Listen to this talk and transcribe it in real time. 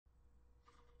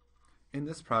In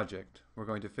this project, we're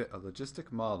going to fit a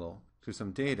logistic model to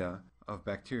some data of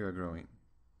bacteria growing.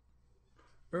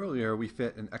 Earlier, we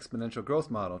fit an exponential growth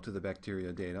model to the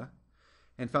bacteria data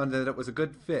and found that it was a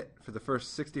good fit for the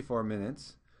first 64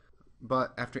 minutes,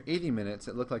 but after 80 minutes,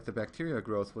 it looked like the bacteria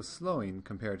growth was slowing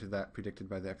compared to that predicted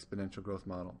by the exponential growth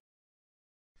model.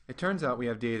 It turns out we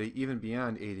have data even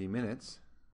beyond 80 minutes.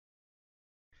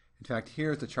 In fact,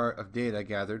 here's the chart of data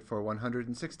gathered for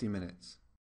 160 minutes.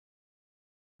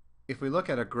 If we look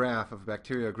at a graph of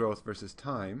bacteria growth versus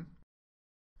time,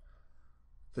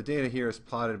 the data here is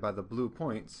plotted by the blue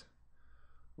points.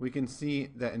 We can see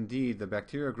that indeed the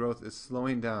bacteria growth is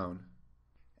slowing down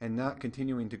and not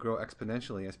continuing to grow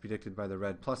exponentially as predicted by the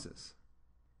red pluses.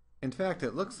 In fact,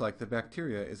 it looks like the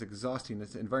bacteria is exhausting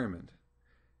its environment.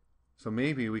 So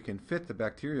maybe we can fit the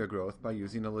bacteria growth by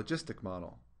using a logistic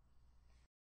model.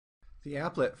 The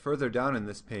applet further down in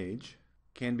this page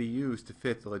can be used to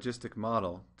fit the logistic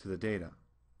model to the data.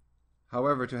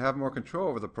 However, to have more control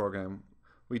over the program,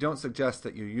 we don't suggest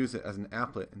that you use it as an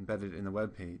applet embedded in the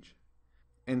web page.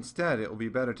 Instead, it will be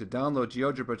better to download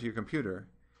GeoGebra to your computer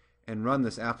and run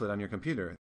this applet on your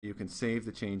computer. You can save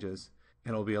the changes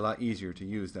and it will be a lot easier to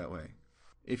use that way.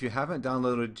 If you haven't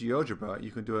downloaded GeoGebra,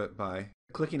 you can do it by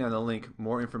clicking on the link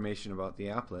More Information About the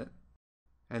Applet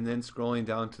and then scrolling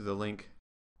down to the link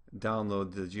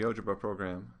Download the GeoGebra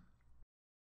program.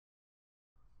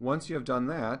 Once you have done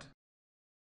that,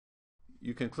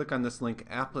 you can click on this link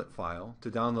Applet File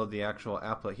to download the actual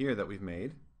applet here that we've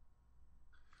made.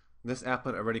 This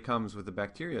applet already comes with the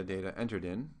bacteria data entered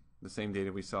in, the same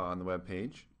data we saw on the web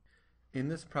page. In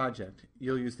this project,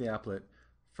 you'll use the applet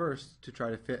first to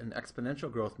try to fit an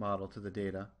exponential growth model to the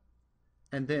data,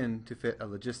 and then to fit a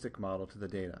logistic model to the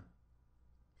data.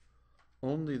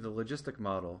 Only the logistic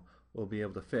model will be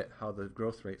able to fit how the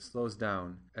growth rate slows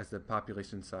down as the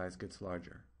population size gets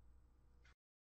larger.